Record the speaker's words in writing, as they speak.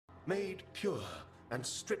made pure and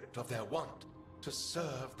stripped of their want to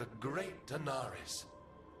serve the great Anaris.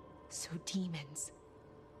 So demons.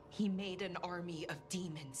 He made an army of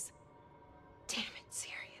demons. Damn it,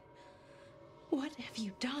 Syrian. What have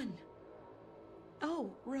you done? Oh,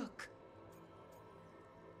 Rook.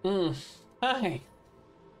 Hi.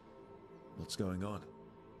 What's going on?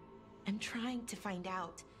 I'm trying to find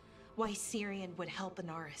out why Syrian would help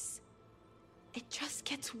Anaris. It just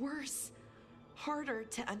gets worse. Harder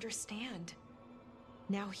to understand.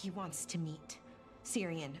 Now he wants to meet.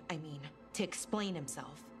 Syrian, I mean, to explain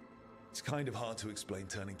himself. It's kind of hard to explain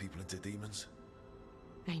turning people into demons.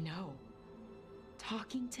 I know.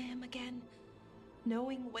 Talking to him again,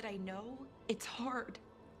 knowing what I know, it's hard.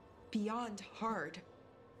 Beyond hard.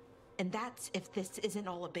 And that's if this isn't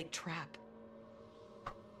all a big trap.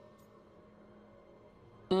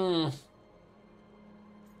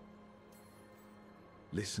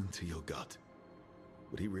 Listen to your gut.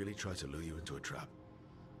 Would he really try to lure you into a trap?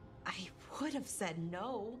 I would have said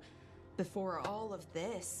no before all of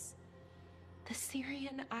this. The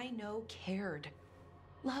Syrian I know cared.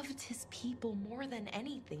 Loved his people more than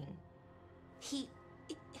anything. He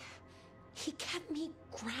kept me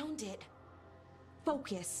grounded.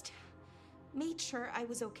 Focused. Made sure I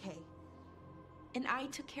was okay. And I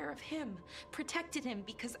took care of him, protected him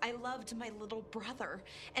because I loved my little brother,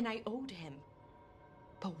 and I owed him.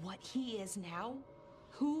 But what he is now,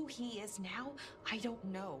 who he is now, I don't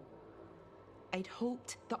know. I'd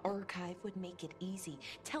hoped the archive would make it easy.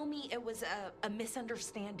 Tell me it was a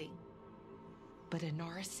misunderstanding. But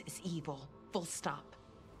Anaris is evil, full stop.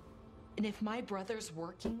 And if my brother's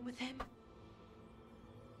working with him...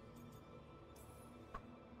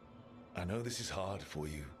 I know this is hard for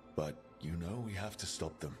you, but you know we have to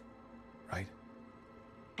stop them, right?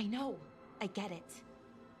 I know, I get it.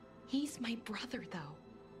 He's my brother, though.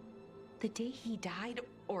 The day he died,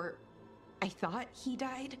 or I thought he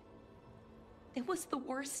died, it was the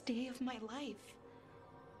worst day of my life.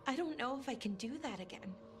 I don't know if I can do that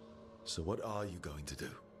again. So what are you going to do?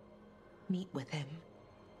 Meet with him.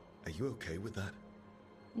 Are you okay with that?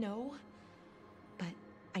 No, but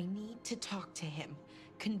I need to talk to him.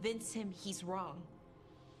 Convince him he's wrong.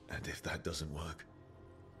 And if that doesn't work?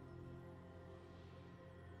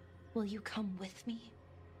 Will you come with me?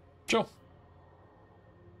 Sure.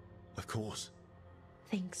 Of course.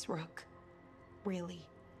 Thanks, Rook. Really.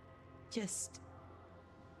 Just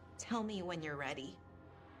tell me when you're ready.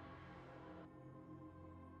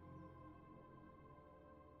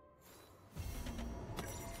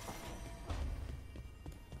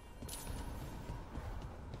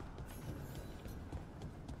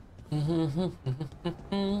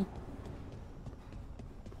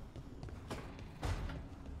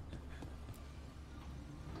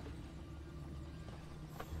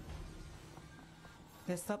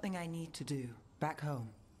 There's something I need to do back home.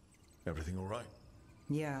 Everything all right?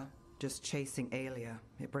 Yeah, just chasing Aelia.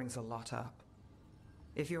 It brings a lot up.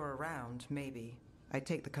 If you're around, maybe. I'd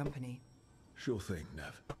take the company. Sure thing,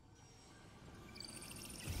 Nev.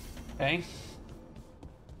 Okay.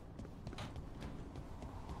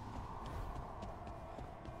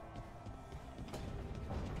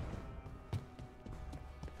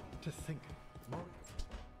 To think.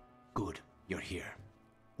 Good, you're here.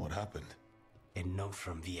 What happened? A note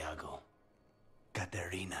from Viago.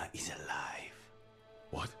 Katerina is alive.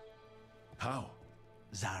 What? How?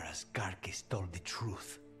 Zara's carcass told the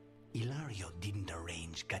truth. Ilario didn't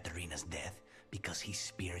arrange Katerina's death because he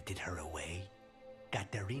spirited her away.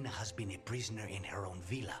 Katerina has been a prisoner in her own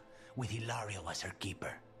villa, with Ilario as her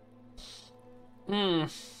keeper.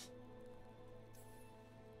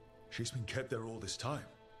 She's been kept there all this time.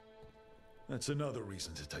 That's another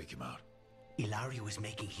reason to take him out. Ilario is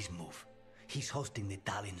making his move. He's hosting the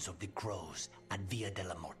talents of the crows at Via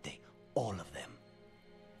della Morte. All of them.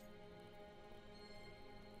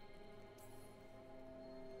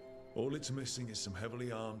 All it's missing is some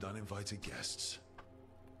heavily armed, uninvited guests.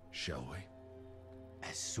 Shall we?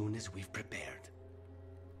 As soon as we've prepared.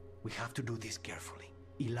 We have to do this carefully.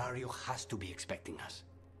 Ilario has to be expecting us.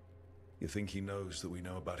 You think he knows that we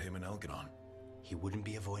know about him and Elganon? He wouldn't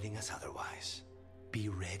be avoiding us otherwise. Be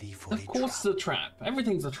ready for Of course it's a trap.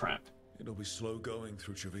 Everything's a trap. It'll be slow going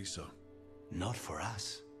through Treviso. Not for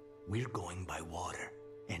us. We're going by water,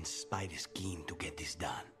 and Spite is keen to get this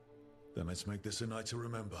done. Then let's make this a night to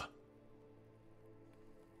remember.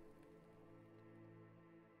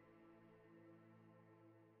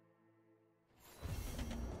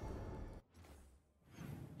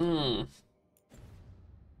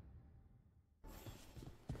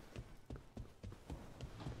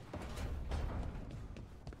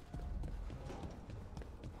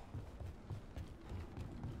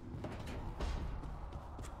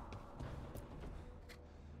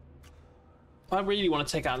 I really want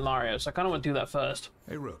to take out Lario, so I kind of want to do that first.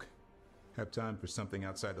 Hey, Rook. Have time for something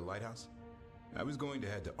outside the lighthouse? I was going to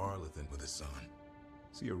head to Arlington with the sun.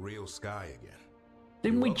 See a real sky again.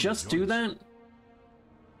 Didn't You're we welcome just to do join us. that?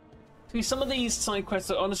 See, some of these side quests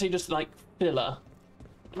are honestly just like filler.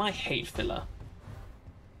 And I hate filler.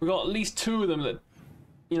 We got at least 2 of them that,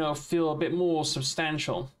 you know, feel a bit more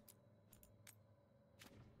substantial.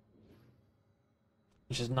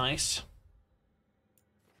 Which is nice.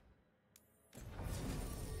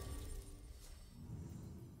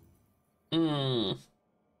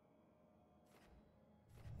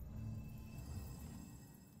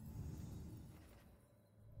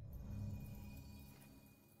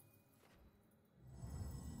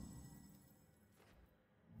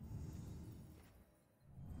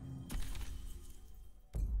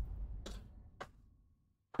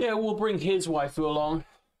 Yeah, we'll bring his waifu along.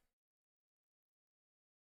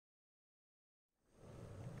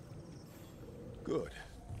 Good.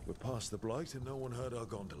 We're past the Blight and no one heard our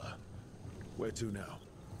gondola. Where to now?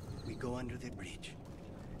 We go under the bridge.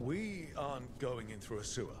 We aren't going in through a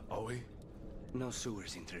sewer, are we? No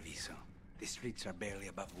sewers in Treviso. The streets are barely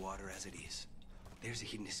above water as it is. There's a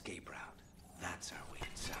hidden escape route. That's our way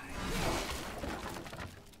inside.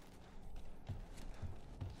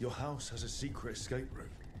 Your house has a secret escape route,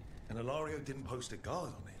 and Ilario didn't post a guard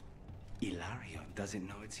on it. Ilario doesn't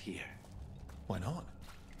know it's here. Why not?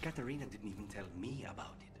 Katerina didn't even tell me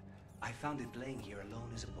about it. I found it laying here alone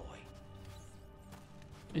as a boy.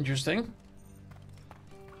 Interesting.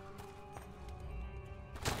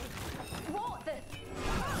 What the?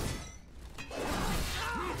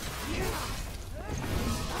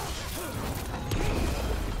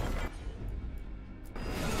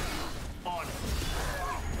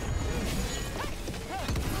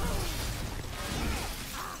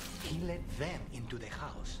 He let them into the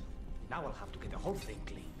house. Now I'll have to get the whole thing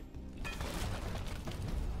cleaned.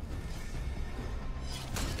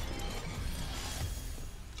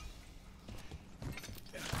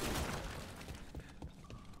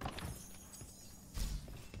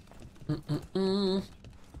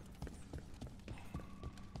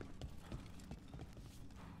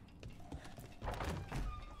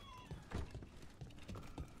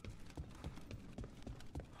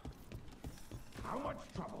 How much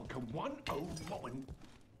trouble can one old woman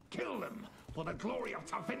kill them for the glory of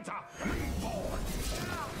Tavinta reborn?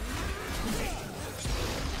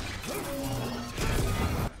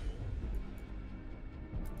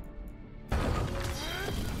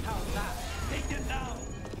 How's that? Take it down!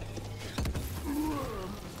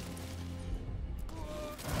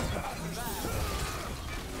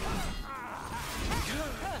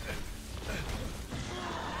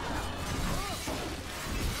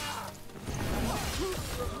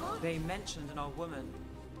 They mentioned an old woman.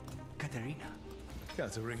 Katerina.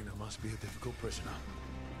 Katerina must be a difficult prisoner.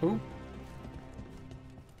 Who?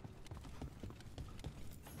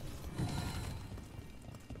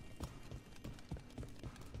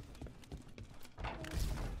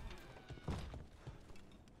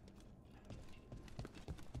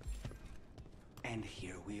 And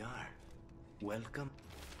here we are. Welcome.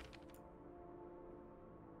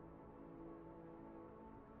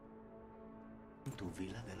 To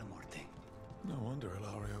Villa della Morte. No wonder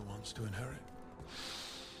Ilario wants to inherit.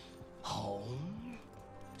 Home?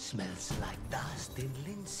 Smells like dust and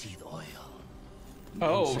linseed oil.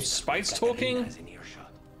 Oh, Spice talking? Has an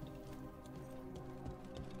earshot.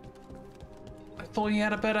 I thought he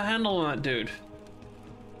had a better handle on that dude.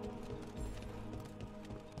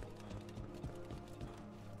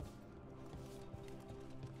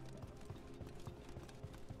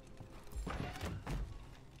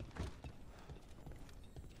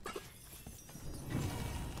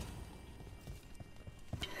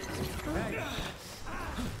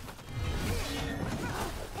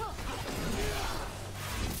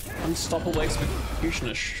 Unstoppable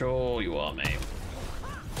executioner, sure you are, mate.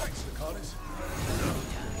 Thanks, Nicalis.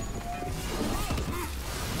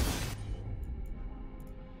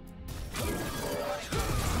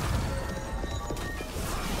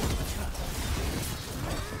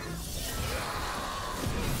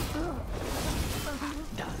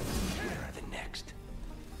 Done. Here are the next.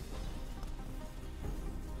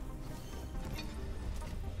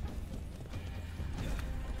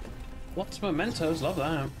 What's mementos? Love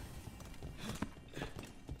that.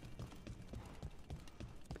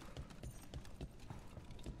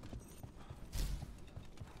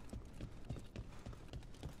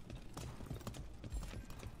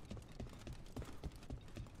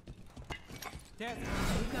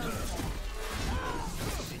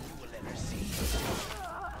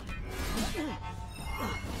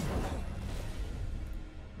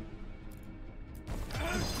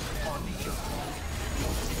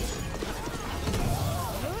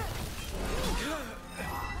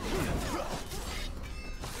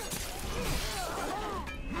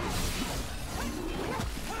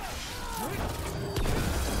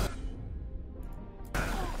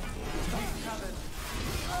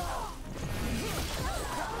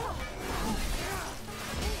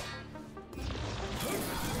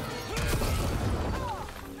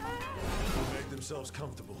 themselves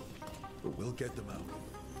comfortable, but we'll get them out.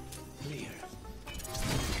 Clear.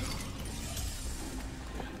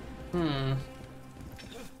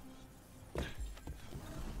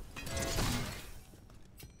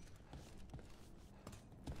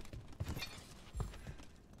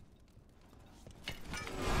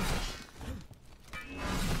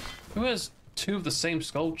 Who has two of the same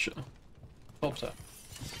sculpture? Sculptor.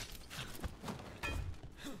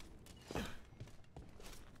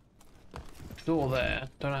 Door there.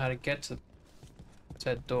 Don't know how to get to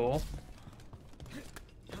said door.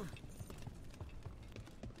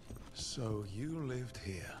 So you lived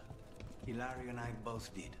here. Hilario and I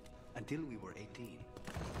both did, until we were 18.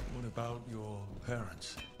 What about your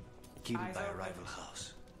parents? Killed by a rival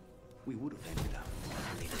house. We would have ended up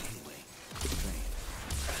later anyway. Betrayed.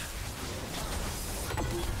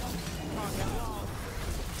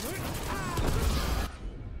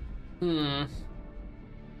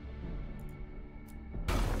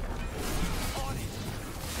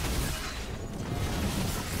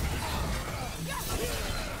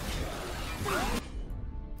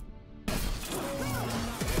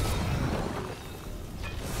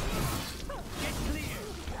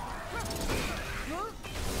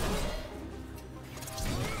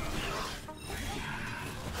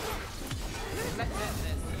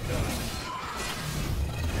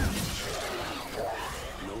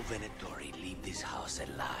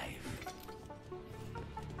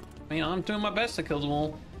 I mean, I'm doing my best to kill them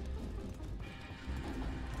all.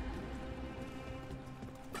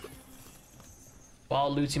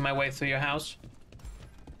 While looting my way through your house.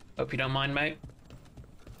 Hope you don't mind, mate.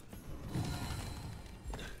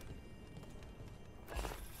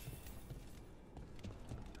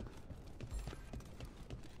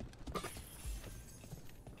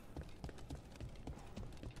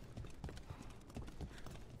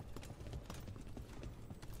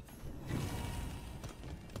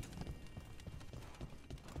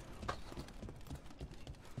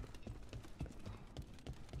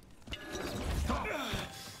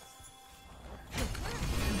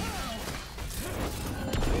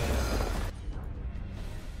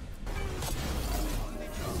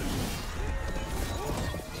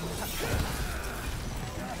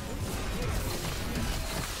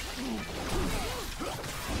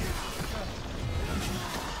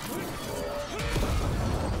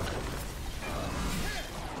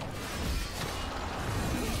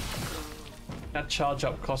 That charge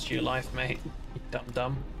up cost you your life, mate. You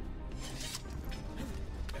dumb.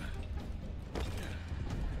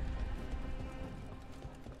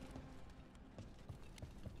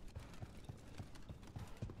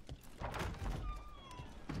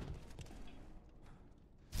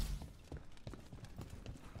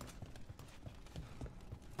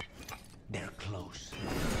 They're close.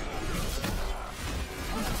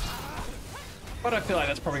 But I feel like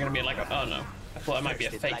that's probably gonna be like a, oh no. I thought it might be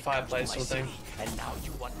a fake fireplace or something. And now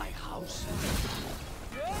you want my house?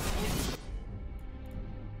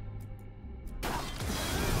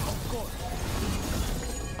 Of course.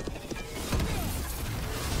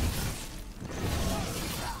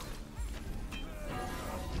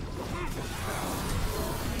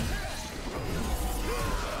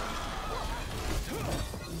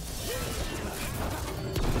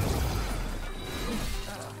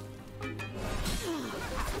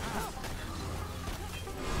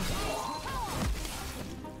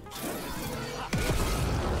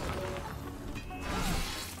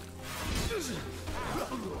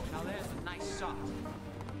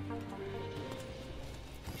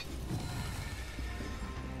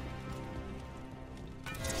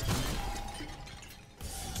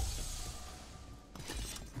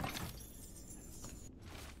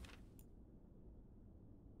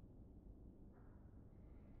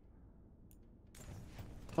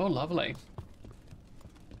 Oh, lovely.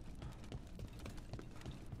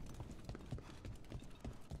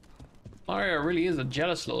 Mario really is a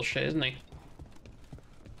jealous little shit, isn't he?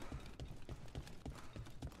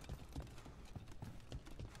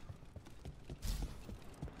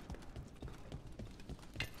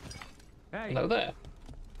 Hey. Hello there.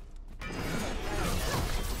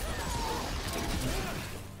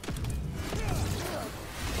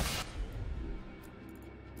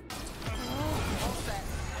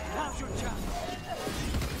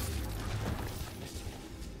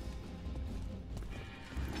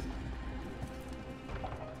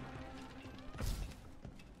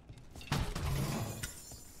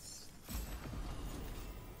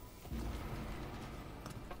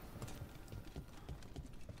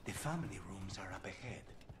 The family rooms are up ahead.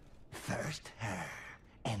 First her,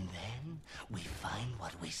 and then we find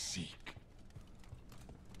what we seek.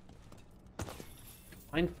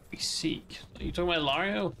 Find we seek. Are you talking about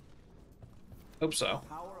Ilario? Hope so. The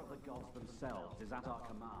power of the gods themselves is at our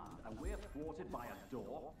command, and we're thwarted by a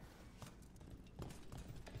door.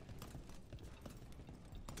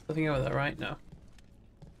 Nothing over there, right? No.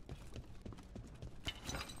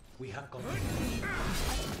 We have gone.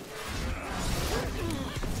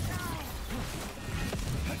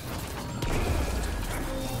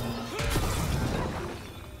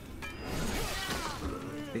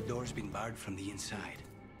 The door's been barred from the inside.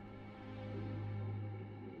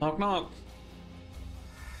 Knock knock.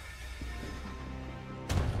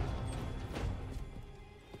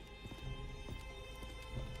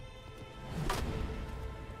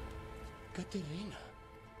 Katerina.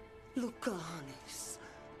 Lucanis.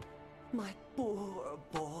 My poor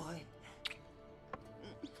boy.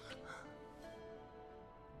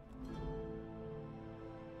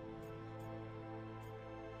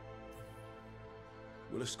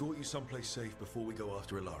 We'll escort you someplace safe before we go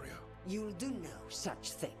after Ilario. You'll do no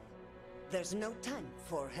such thing. There's no time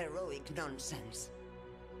for heroic nonsense.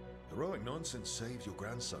 Heroic nonsense saves your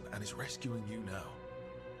grandson and is rescuing you now.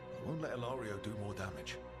 I won't let Ilario do more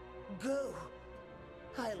damage. Go.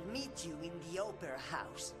 I'll meet you in the opera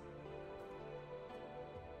house.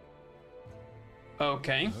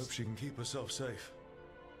 Okay. I hope she can keep herself safe.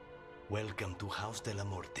 Welcome to House de la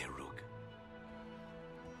Morte, Rook.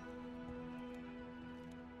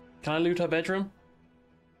 Can I loot her bedroom?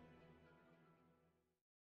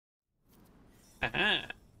 Aha.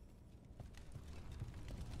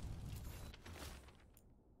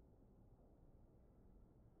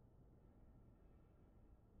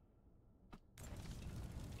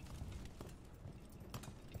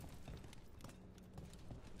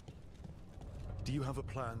 Do you have a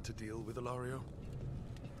plan to deal with Ilario?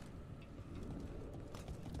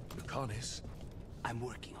 Lucanis? I'm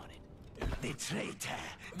working on it. The traitor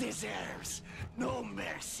deserves no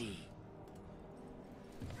mercy.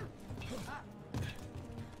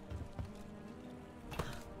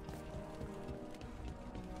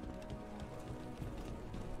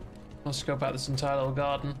 Let's scope out this entire little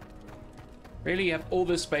garden. Really? You have all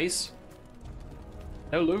this space?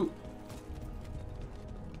 No loot.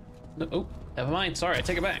 No, oh, never mind. Sorry, I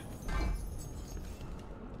take it back.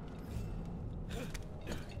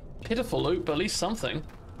 Pitiful loot, but at least something.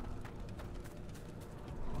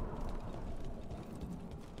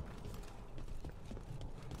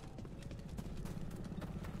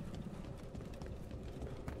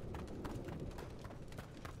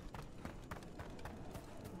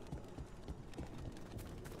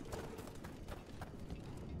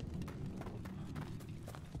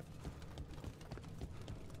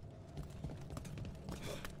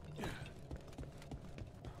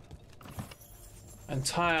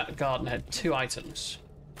 Entire garden had 2 items.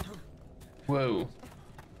 Whoa.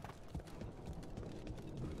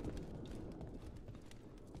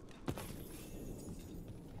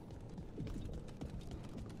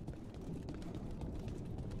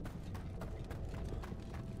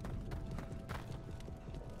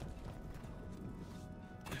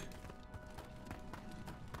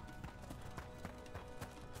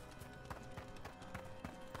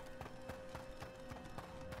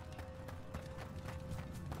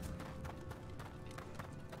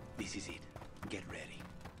 This is it. Get ready.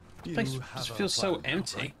 This place just feels so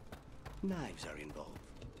empty. Right? Knives are involved.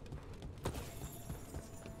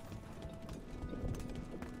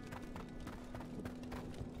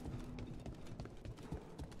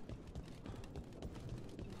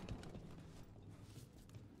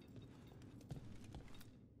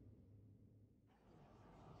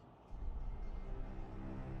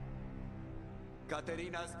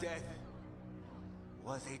 Katerina's death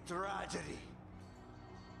was a tragedy.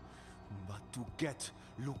 But to get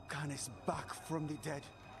Lucanis back from the dead,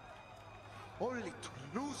 only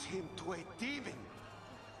to lose him to a demon.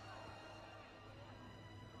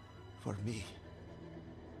 For me,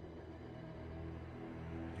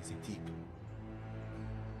 it is a deep,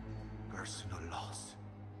 personal loss.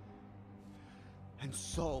 And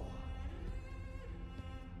so,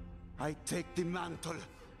 I take the mantle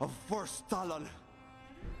of First Talon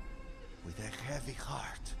with a heavy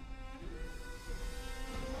heart.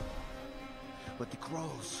 But the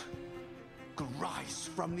crows could rise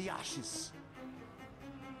from the ashes.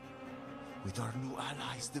 With our new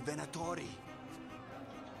allies, the Venatori,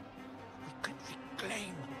 we can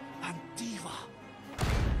reclaim Antiva.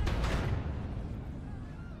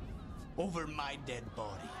 Over my dead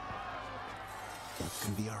body. That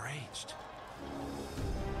can be arranged.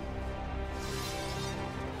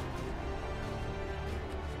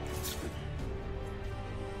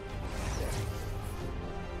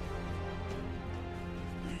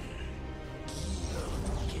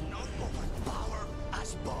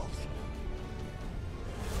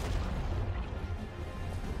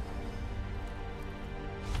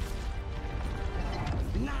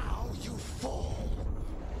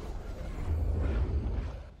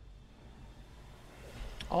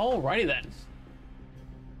 Alrighty then.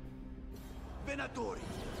 Venatori,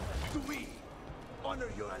 do we honor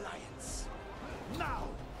your alliance? Now!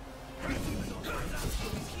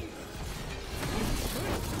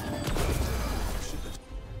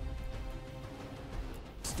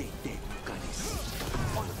 Stay dead,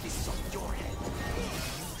 Lucanis. All of this is on your head.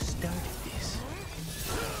 You started this.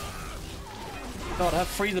 God, her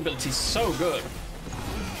freeze ability is so good.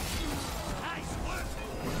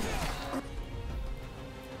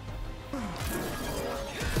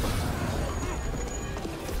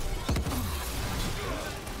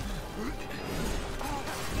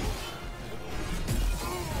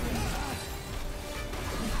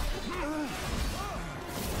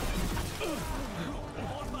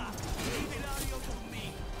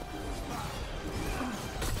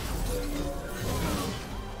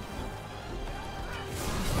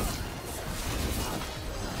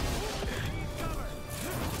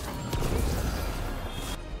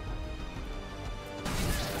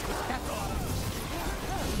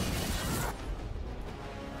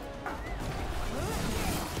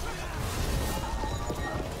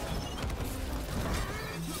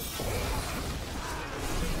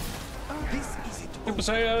 Super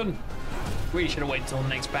Saiyan! We should have waited till the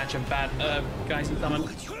next batch of bad guys in summon. An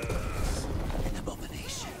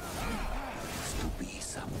abomination. Used to be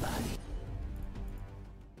somebody.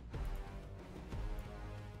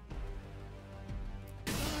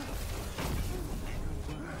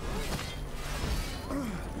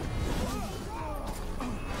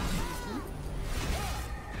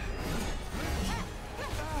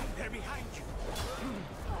 They're behind you.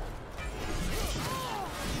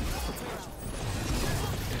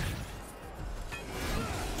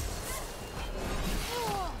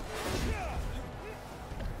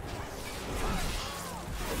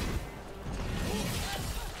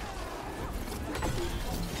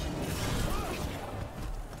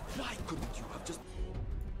 Why couldn't you have just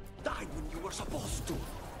died when you were supposed to?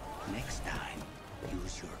 Next time,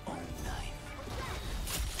 use your own knife.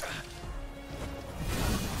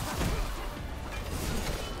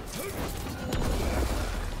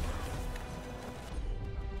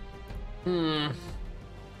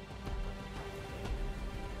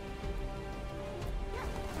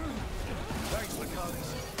 Thanks, Lucanis.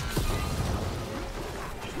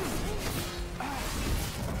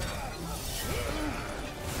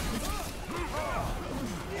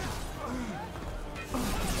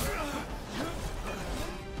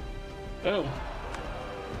 Oh.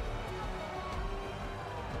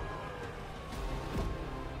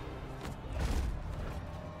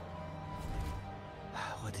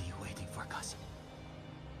 What are you waiting for, cousin?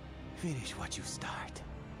 Finish what you start.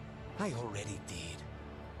 I already did.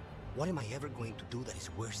 What am I ever going to do that is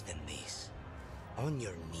worse than this? On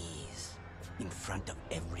your knees, in front of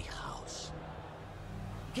every house.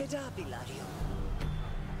 Get up, Ilario.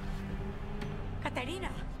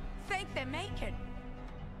 Caterina, thank the Maker.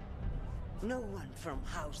 No one from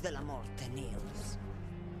House de la Morte kneels.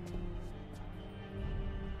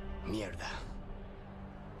 Mierda.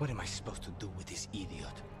 What am I supposed to do with this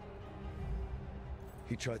idiot?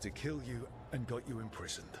 He tried to kill you and got you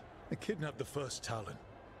imprisoned. And kidnapped the first Talon.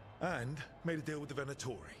 And made a deal with the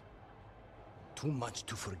Venatori. Too much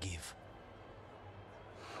to forgive.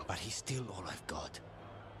 But he's still all I've got.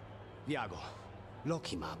 Iago,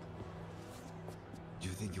 lock him up. You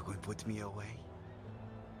think you can put me away?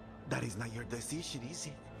 That is not your decision, is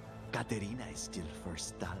it? Caterina is still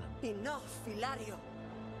first Talon. Enough, Ilario.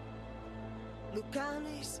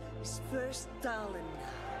 Lucanis is first Talon now.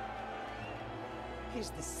 His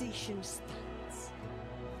decision stands.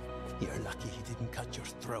 You're lucky he didn't cut your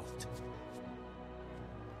throat.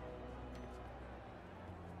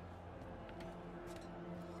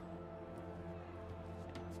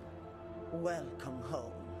 Welcome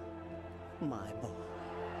home, my boy.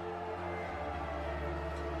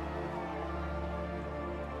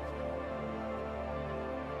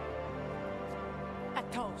 A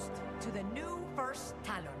toast to the new first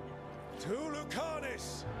Talon. To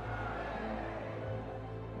Lucanis!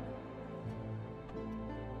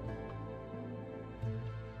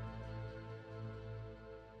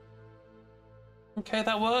 Okay,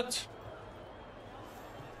 that worked.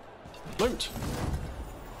 Loot.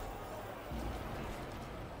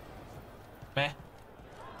 Meh.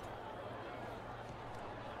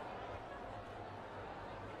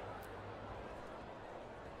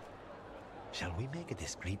 Shall we make a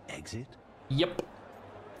discreet exit? Yep.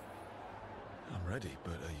 I'm ready,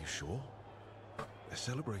 but are you sure? They're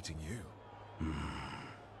celebrating you.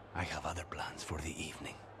 I have other plans for the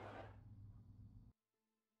evening.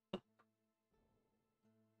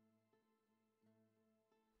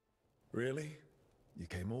 Really? You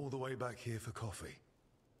came all the way back here for coffee.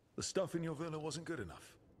 The stuff in your villa wasn't good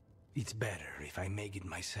enough. It's better if I make it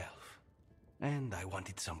myself. And I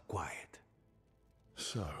wanted some quiet.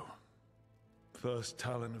 So, first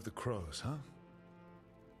Talon of the Crows, huh?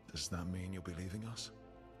 Does that mean you'll be leaving us?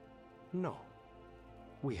 No.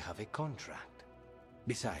 We have a contract.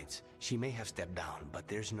 Besides, she may have stepped down, but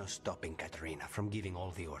there's no stopping Katerina from giving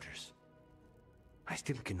all the orders. I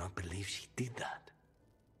still cannot believe she did that.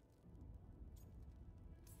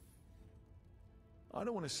 I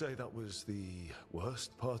don't want to say that was the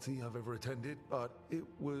worst party I've ever attended, but it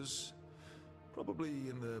was probably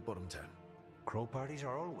in the bottom 10. Crow parties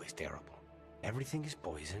are always terrible. Everything is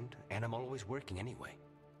poisoned, and I'm always working anyway.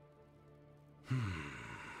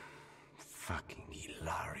 Fucking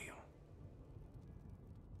Hilario.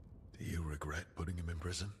 Do you regret putting him in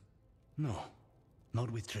prison? No. Not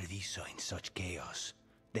with Treviso in such chaos.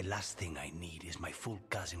 The last thing I need is my full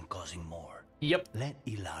cousin causing more. Yep. Let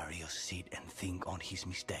Hilario sit and think on his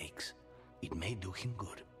mistakes. It may do him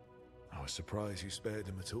good. I was surprised you spared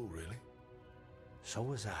him at all, really. So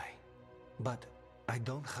was I. But I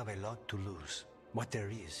don't have a lot to lose. What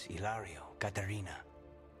there is, Hilario, Katerina,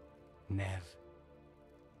 Nev.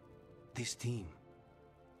 This team.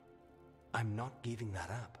 I'm not giving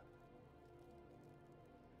that up.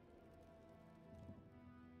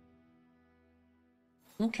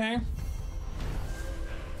 Okay.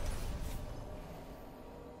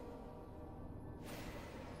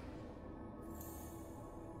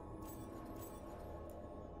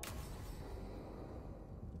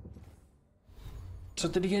 So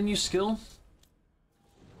did he get a new skill?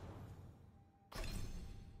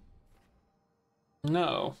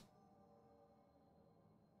 No.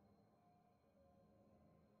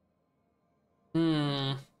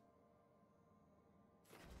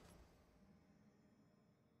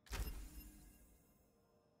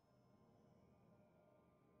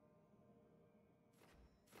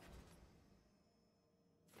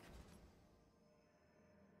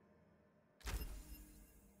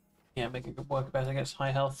 Yeah, making it work better against high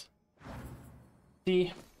health.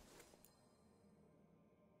 D.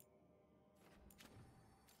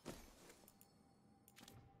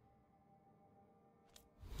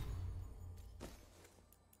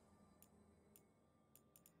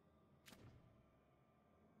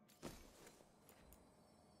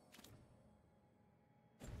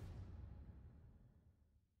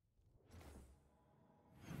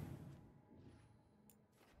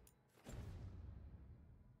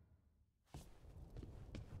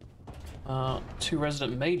 Two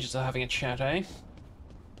resident mages are having a chat, eh? I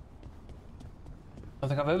don't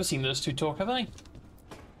think I've ever seen those two talk, have I?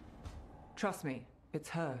 Trust me, it's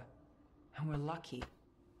her. And we're lucky.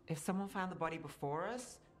 If someone found the body before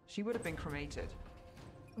us, she would have been cremated.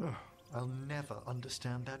 Ugh, I'll never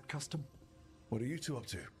understand that custom. What are you two up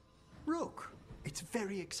to? Rook, it's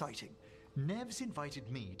very exciting. Nev's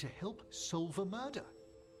invited me to help solve a murder.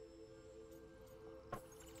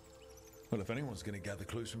 Well, if anyone's going to gather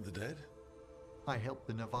clues from the dead. I helped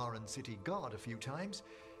the Navaran city guard a few times,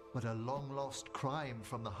 but a long-lost crime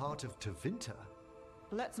from the heart of Tevinter.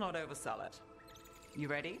 Let's not oversell it. You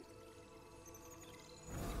ready?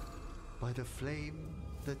 By the flame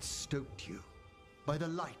that stoked you, by the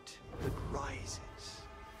light that rises.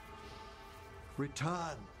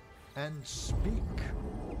 Return and speak.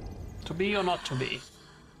 To be or not to be?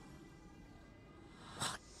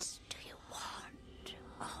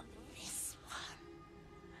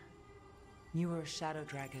 You were a shadow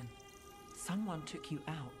dragon. Someone took you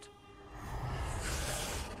out.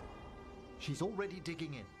 She's already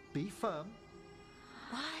digging in. Be firm.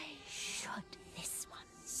 Why should this one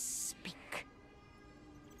speak?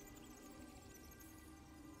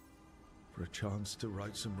 For a chance to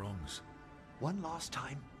right some wrongs. One last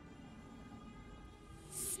time.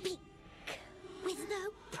 Speak with no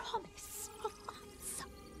promise of answer.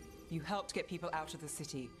 You helped get people out of the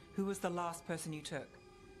city. Who was the last person you took?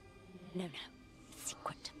 No.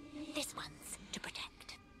 Secret. This one's to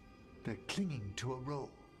protect. They're clinging to a role.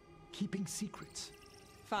 Keeping secrets.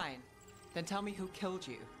 Fine. Then tell me who killed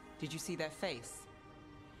you. Did you see their face?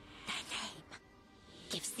 Their name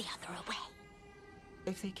gives the other away.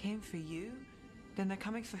 If they came for you, then they're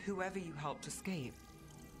coming for whoever you helped escape.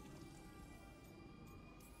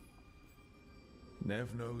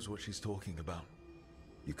 Nev knows what she's talking about.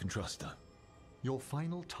 You can trust her. Your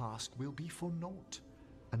final task will be for naught.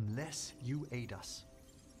 Unless you aid us.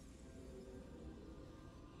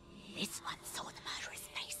 This one saw the murderer's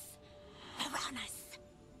face. Piranhas.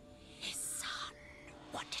 His son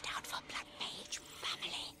wanted out for Blood Mage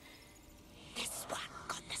family. This one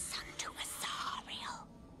got the son to Azariel.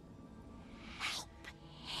 Help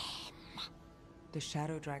him. The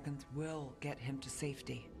Shadow Dragons will get him to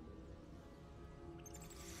safety.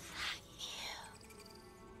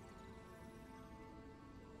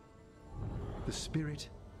 The spirit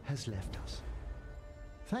has left us.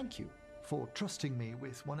 Thank you for trusting me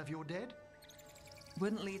with one of your dead.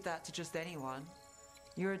 Wouldn't leave that to just anyone.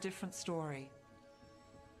 You're a different story.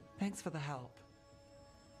 Thanks for the help.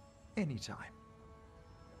 Anytime.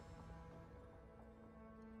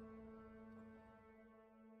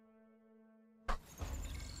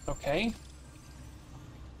 Okay.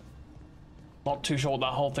 Not too sure what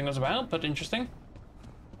that whole thing was about, but interesting.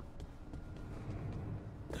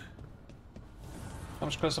 How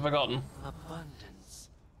much quests have I gotten? Abundance.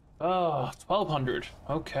 Oh, 1,200.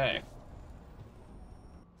 Okay.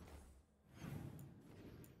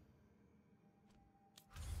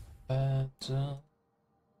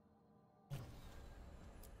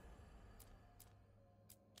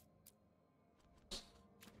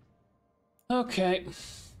 Okay,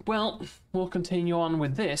 well, we'll continue on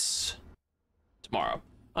with this tomorrow.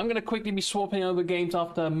 I'm going to quickly be swapping over games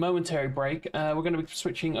after a momentary break. We're going to be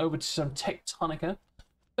switching over to some Tectonica.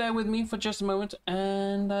 Bear with me for just a moment,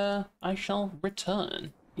 and I shall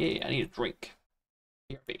return. Yeah, I need a drink.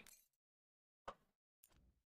 BRB.